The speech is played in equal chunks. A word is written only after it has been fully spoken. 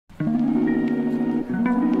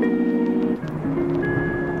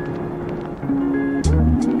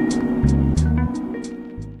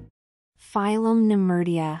Phylum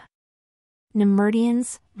Nemertea.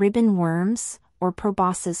 Nemerteans, ribbon worms, or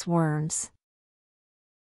proboscis worms.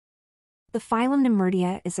 The phylum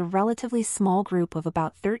Nemertea is a relatively small group of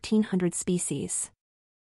about 1,300 species.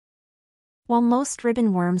 While most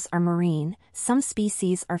ribbon worms are marine, some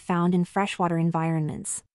species are found in freshwater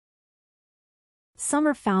environments. Some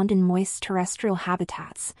are found in moist terrestrial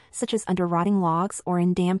habitats, such as under rotting logs or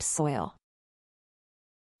in damp soil.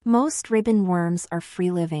 Most ribbon worms are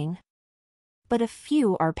free-living, but a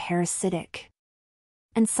few are parasitic,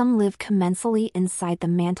 and some live commensally inside the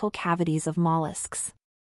mantle cavities of mollusks.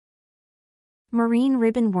 Marine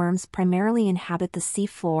ribbon worms primarily inhabit the sea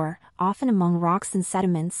floor, often among rocks and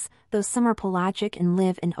sediments, though some are pelagic and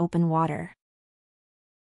live in open water.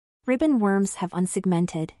 Ribbon worms have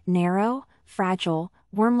unsegmented, narrow, fragile,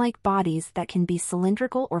 worm-like bodies that can be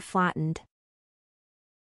cylindrical or flattened.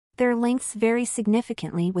 Their lengths vary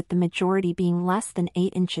significantly, with the majority being less than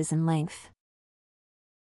 8 inches in length.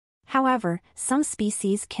 However, some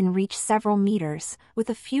species can reach several meters, with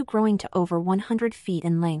a few growing to over 100 feet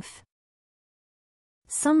in length.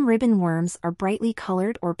 Some ribbon worms are brightly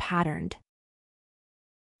colored or patterned,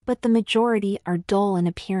 but the majority are dull in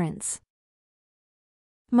appearance.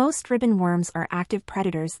 Most ribbon worms are active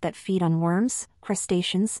predators that feed on worms,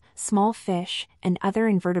 crustaceans, small fish, and other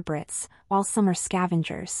invertebrates, while some are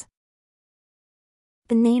scavengers.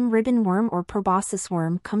 The name ribbon worm or proboscis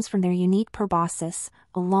worm comes from their unique proboscis,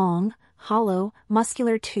 a long, hollow,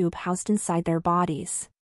 muscular tube housed inside their bodies.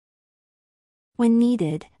 When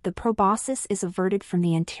needed, the proboscis is everted from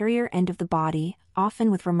the anterior end of the body,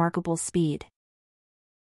 often with remarkable speed.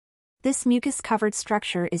 This mucus-covered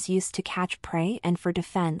structure is used to catch prey and for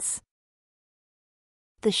defense.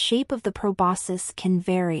 The shape of the proboscis can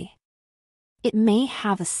vary. It may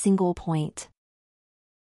have a single point,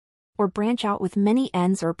 or branch out with many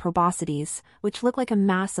ends or proboscides, which look like a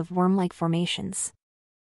mass of worm-like formations.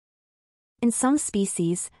 In some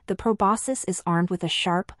species, the proboscis is armed with a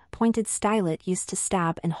sharp, pointed stylet used to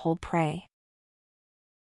stab and hold prey.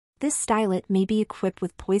 This stylet may be equipped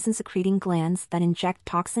with poison-secreting glands that inject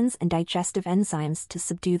toxins and digestive enzymes to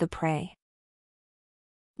subdue the prey.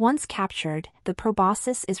 Once captured, the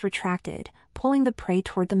proboscis is retracted, pulling the prey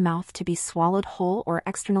toward the mouth to be swallowed whole or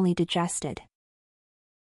externally digested.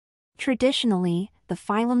 Traditionally, the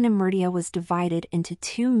phylum Nemertea was divided into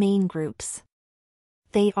two main groups.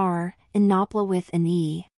 They are Enopla with an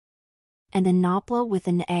E and Anopla with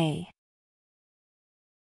an A.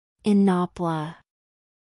 Enopla.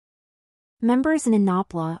 Members in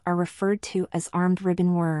Anopla are referred to as armed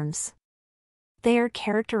ribbon worms. They are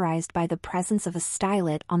characterized by the presence of a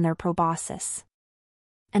stylet on their proboscis,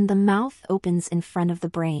 and the mouth opens in front of the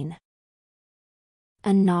brain.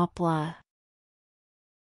 Anopla.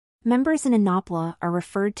 Members in Anopla are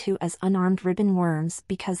referred to as unarmed ribbon worms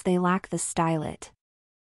because they lack the stylet,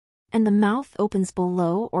 and the mouth opens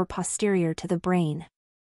below or posterior to the brain.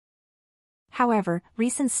 However,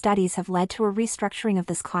 recent studies have led to a restructuring of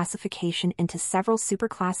this classification into several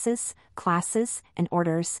superclasses, classes, and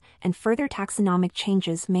orders, and further taxonomic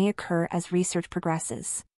changes may occur as research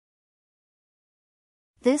progresses.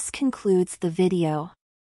 This concludes the video.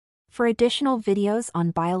 For additional videos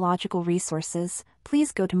on biological resources,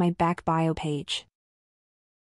 please go to my Beck Bio page.